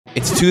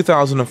It's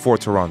 2004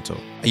 Toronto.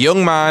 A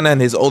young man and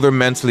his other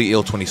mentally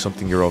ill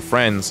 20-something-year-old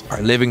friends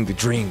are living the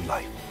dream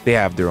life. They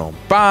have their own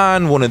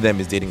band, one of them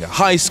is dating a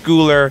high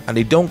schooler, and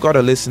they don't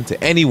gotta listen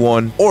to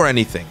anyone or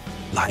anything.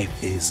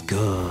 Life is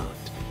good.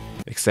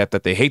 Except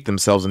that they hate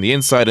themselves on the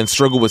inside and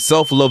struggle with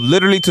self-love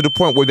literally to the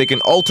point where they can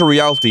alter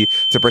reality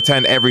to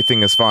pretend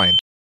everything is fine.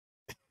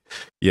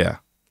 Yeah,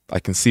 I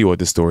can see why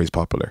this story is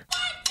popular.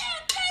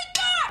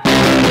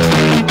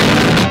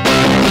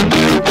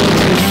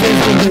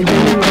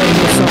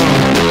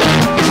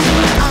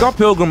 Scott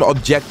Pilgrim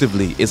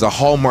objectively is a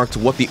hallmark to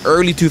what the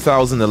early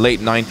 2000s and late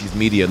 90s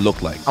media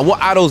looked like, and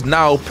what adults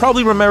now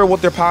probably remember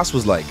what their past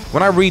was like.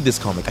 When I read this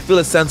comic, I feel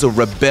a sense of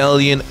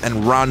rebellion and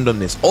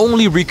randomness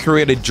only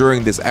recreated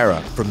during this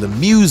era. From the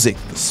music,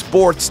 the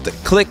sports, the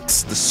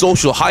cliques, the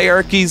social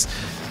hierarchies.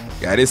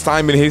 Yeah, this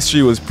time in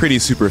history was pretty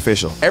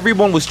superficial.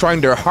 Everyone was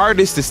trying their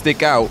hardest to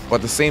stick out, but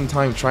at the same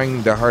time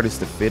trying their hardest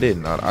to fit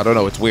in. I don't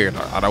know, it's weird.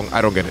 I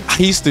don't get it. I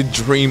used to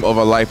dream of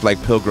a life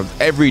like Pilgrim's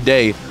every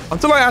day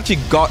until I actually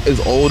got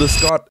as old as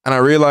Scott and I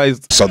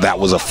realized, so that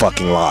was a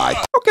fucking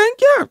lie. Okay,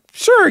 yeah,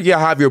 sure, you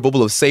have your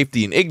bubble of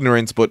safety and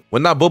ignorance, but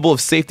when that bubble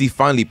of safety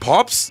finally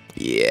pops,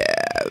 yeah,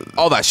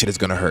 all that shit is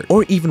gonna hurt.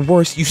 Or even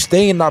worse, you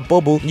stay in that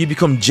bubble and you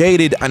become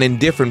jaded and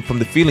indifferent from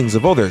the feelings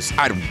of others.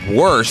 At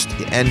worst,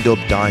 you end up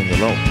dying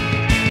alone.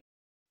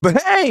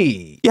 But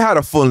hey, you had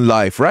a fun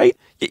life, right?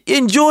 You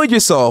enjoyed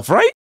yourself,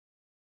 right?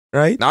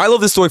 Right? Now, I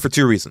love this story for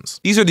two reasons.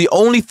 These are the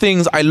only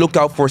things I look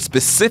out for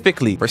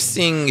specifically for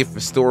seeing if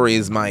a story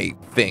is my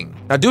thing.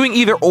 Now, doing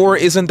either or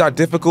isn't that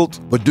difficult,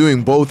 but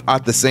doing both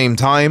at the same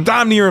time,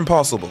 damn near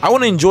impossible. I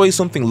want to enjoy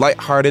something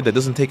lighthearted that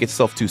doesn't take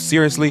itself too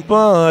seriously,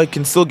 but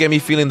can still get me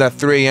feeling that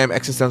 3 AM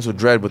existential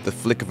dread with the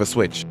flick of a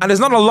switch. And there's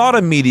not a lot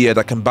of media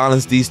that can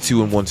balance these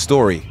two in one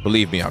story.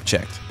 Believe me, I've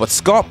checked. But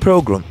Scott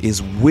Pilgrim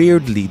is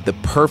weirdly the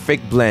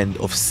perfect blend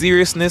of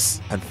seriousness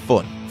and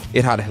fun.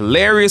 It had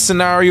hilarious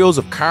scenarios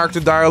of character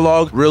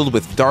dialogue riddled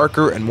with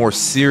darker and more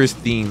serious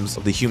themes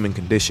of the human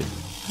condition.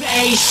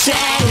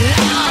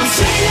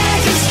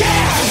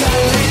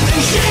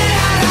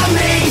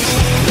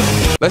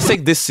 Let's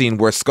take this scene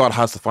where Scott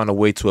has to find a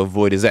way to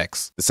avoid his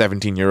ex, the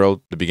 17-year-old,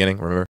 the beginning,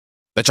 remember?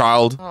 The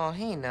child. Oh,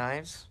 hey,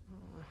 Knives.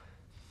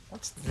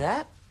 What's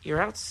that?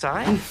 You're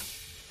outside?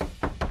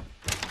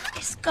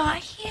 Is Scott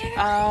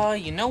here?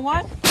 You know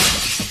what?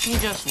 He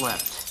just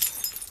left.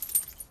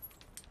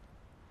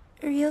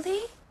 Really?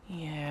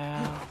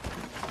 Yeah.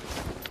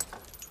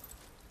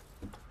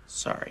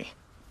 Sorry.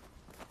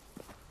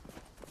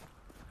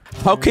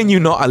 How can you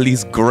not at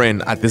least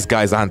grin at this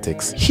guy's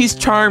antics? He's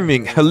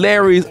charming,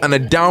 hilarious, and a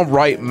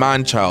downright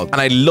man-child,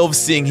 and I love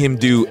seeing him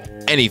do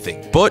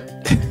anything. But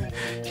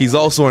he's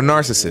also a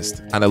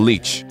narcissist, and a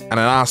leech, and an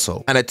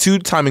asshole, and a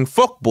two-timing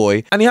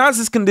fuckboy, and he has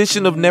this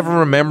condition of never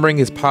remembering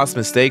his past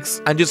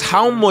mistakes, and just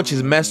how much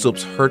his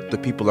mess-ups hurt the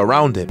people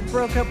around him.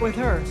 Broke up with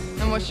her.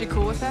 And was she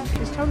cool with that?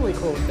 She's totally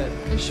cool with it.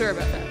 You sure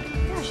about that?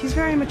 Yeah, she's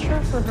very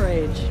mature for her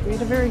age. We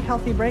had a very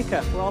healthy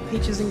breakup. We're all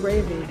peaches and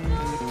gravy.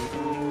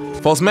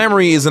 False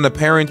memory is an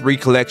apparent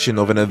recollection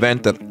of an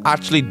event that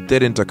actually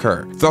didn't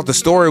occur. Throughout the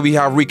story, we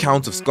have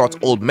recounts of Scott's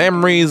old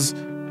memories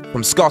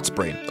from Scott's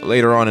brain.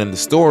 Later on in the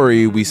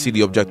story, we see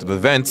the objective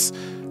events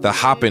that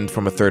happened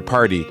from a third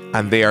party,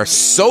 and they are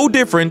so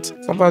different.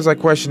 Sometimes I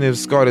question if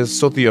Scott is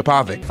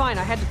sociopathic. Fine,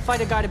 I had to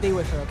fight a guy to be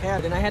with her, okay?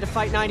 And I had to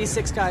fight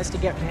 96 guys to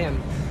get to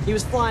him. He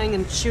was flying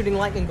and shooting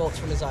lightning bolts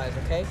from his eyes,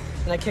 okay?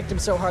 And I kicked him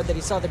so hard that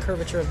he saw the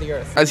curvature of the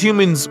earth. As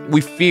humans,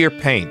 we fear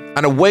pain,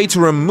 and a way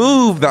to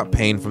remove that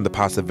pain from the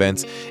past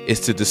events is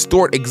to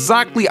distort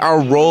exactly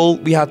our role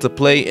we had to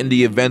play in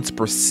the events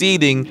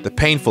preceding the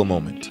painful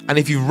moment. And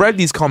if you've read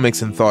these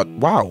comics and thought,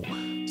 wow,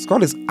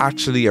 Scott is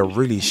actually a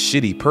really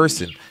shitty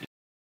person,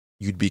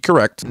 you'd be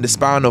correct. In the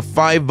span of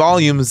 5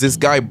 volumes, this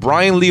guy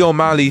Brian Lee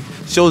O'Malley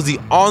shows the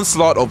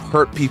onslaught of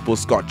hurt people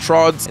Scott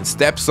trods and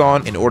steps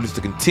on in order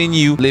to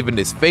continue living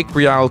this fake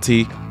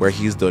reality where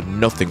he's done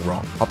nothing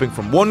wrong. Hopping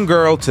from one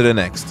girl to the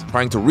next,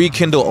 trying to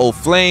rekindle old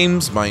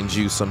flames, mind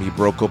you, some he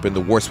broke up in the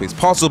worst ways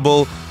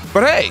possible.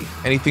 But hey,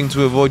 anything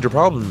to avoid your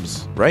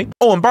problems, right?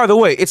 Oh, and by the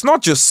way, it's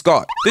not just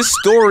Scott. This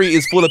story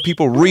is full of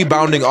people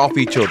rebounding off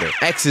each other.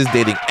 Exes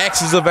dating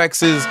exes of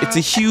exes. It's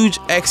a huge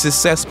exes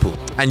cesspool.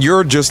 And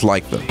you're just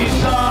like them. He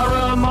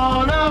saw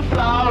Ramona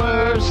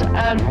flowers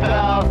and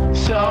felt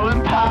so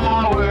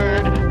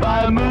empowered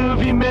by a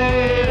movie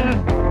made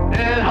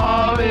in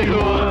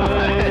Hollywood.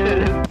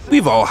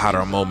 We've all had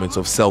our moments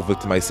of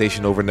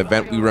self-victimization over an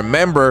event we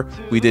remember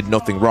we did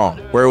nothing wrong,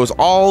 where it was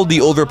all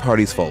the other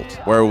party's fault,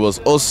 where it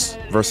was us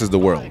versus the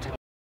world.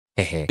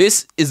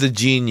 This is the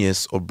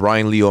genius of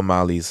Brian Lee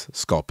O'Malley's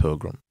Scott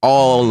Pilgrim.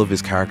 All of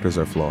his characters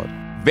are flawed.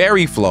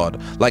 Very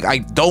flawed. Like, I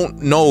don't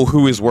know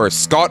who is worse,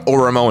 Scott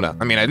or Ramona.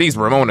 I mean, at least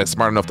Ramona is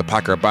smart enough to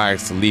pack her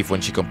bags to leave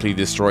when she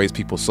completely destroys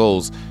people's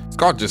souls.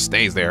 Scott just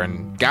stays there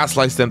and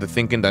gaslights them to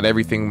thinking that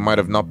everything might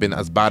have not been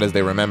as bad as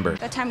they remember.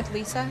 That time with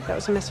Lisa? That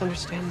was a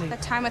misunderstanding.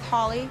 That time with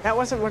Holly? That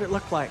wasn't what it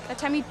looked like. That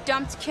time you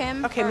dumped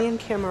Kim? Okay, me and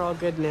Kim are all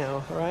good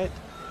now, all right?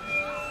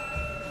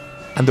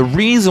 And the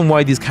reason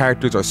why these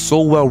characters are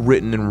so well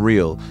written and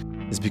real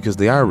is because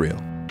they are real.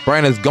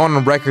 Brian has gone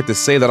on record to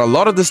say that a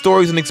lot of the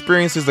stories and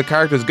experiences the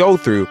characters go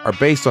through are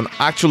based on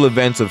actual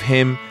events of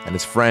him and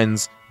his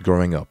friends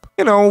growing up.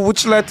 You know,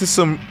 which led to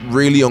some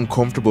really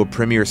uncomfortable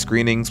premiere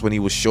screenings when he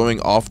was showing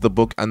off the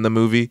book and the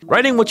movie.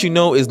 Writing what you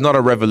know is not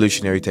a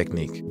revolutionary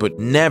technique, but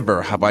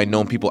never have I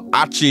known people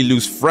actually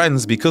lose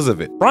friends because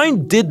of it.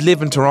 Brian did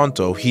live in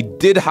Toronto, he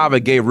did have a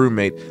gay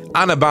roommate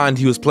and a band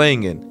he was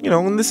playing in. You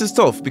know, and this is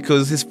tough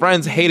because his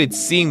friends hated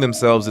seeing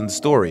themselves in the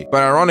story.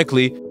 But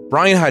ironically,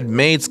 Brian had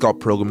made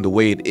Scott Pilgrim the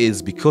way it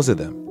is because of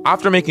them.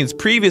 After making his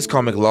previous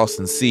comic Lost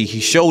in Sea,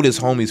 he showed his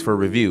homies for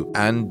review,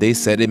 and they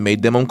said it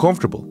made them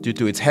uncomfortable due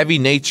to its heavy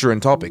nature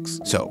and topics.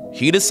 So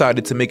he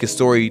decided to make a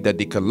story that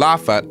they could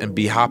laugh at and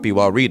be happy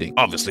while reading.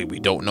 Obviously, we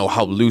don't know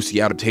how loose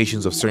the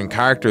adaptations of certain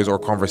characters or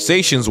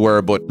conversations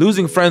were, but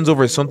losing friends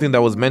over something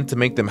that was meant to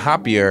make them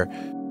happier,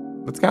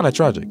 that's kind of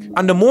tragic.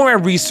 And the more I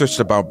researched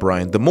about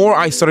Brian, the more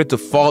I started to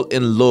fall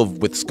in love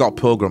with Scott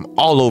Pilgrim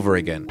all over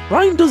again.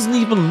 Brian doesn't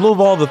even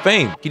love all the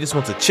fame. He just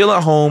wants to chill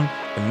at home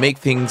and make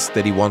things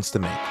that he wants to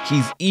make.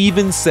 He's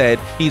even said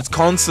he's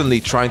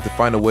constantly trying to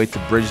find a way to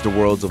bridge the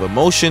worlds of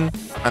emotion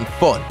and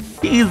fun.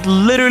 He is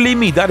literally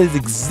me. That is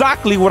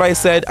exactly what I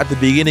said at the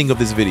beginning of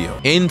this video.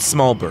 In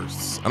small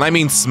bursts, and I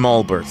mean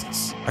small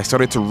bursts, I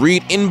started to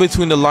read in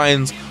between the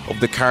lines of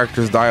the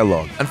characters'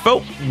 dialogue and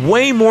felt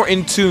way more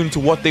in tune to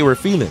what they were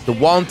feeling. The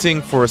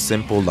wanting for a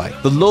simple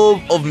life, the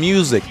love of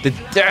music, the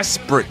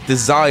desperate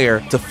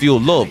desire to feel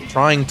love,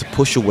 trying to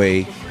push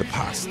away the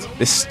past.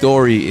 This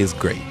story is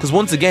great because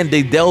once again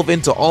they delve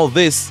into all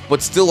this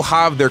but still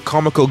have their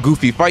comical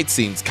goofy fight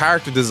scenes,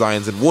 character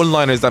designs, and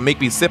one-liners that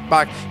make me sit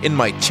back in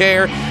my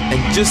chair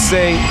and just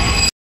say,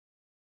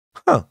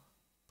 huh,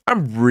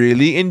 I'm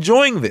really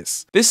enjoying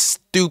this. This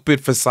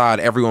stupid facade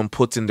everyone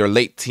puts in their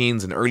late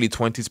teens and early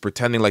 20s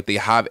pretending like they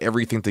have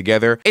everything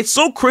together. It's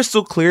so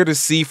crystal clear to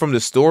see from the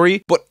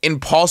story, but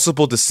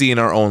impossible to see in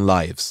our own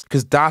lives.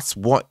 Because that's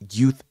what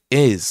youth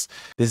is.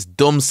 This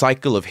dumb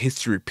cycle of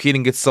history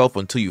repeating itself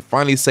until you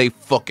finally say,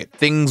 fuck it,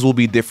 things will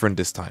be different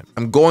this time.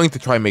 I'm going to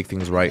try and make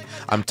things right.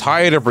 I'm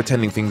tired of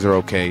pretending things are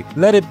okay.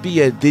 Let it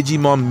be a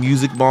Digimon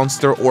music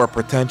monster or a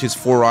pretentious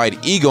four-eyed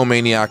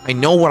egomaniac. I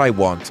know what I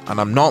want,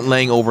 and I'm not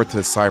laying over to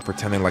the side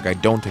pretending like I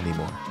don't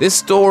anymore. This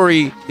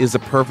story is a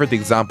perfect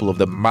example of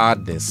the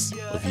madness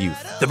of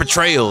youth. The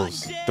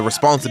betrayals, the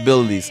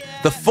responsibilities,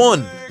 the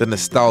fun, the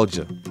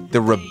nostalgia,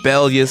 the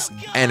rebellious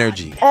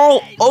energy.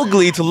 All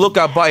ugly to look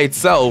at by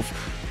itself,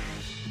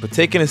 but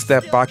taking a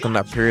step back on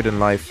that period in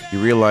life, you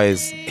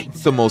realize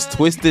it's the most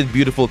twisted,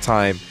 beautiful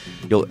time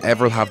you'll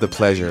ever have the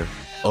pleasure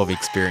of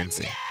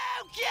experiencing.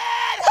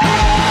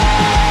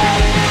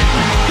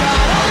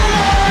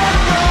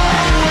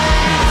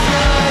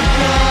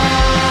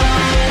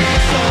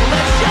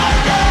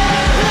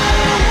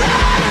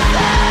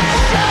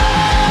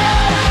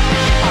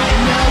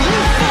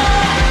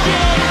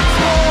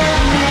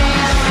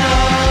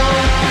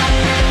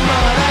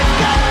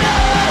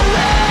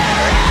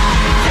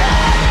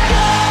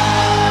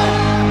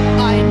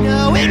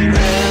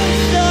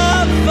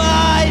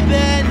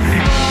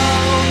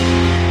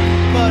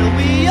 But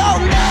we all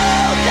know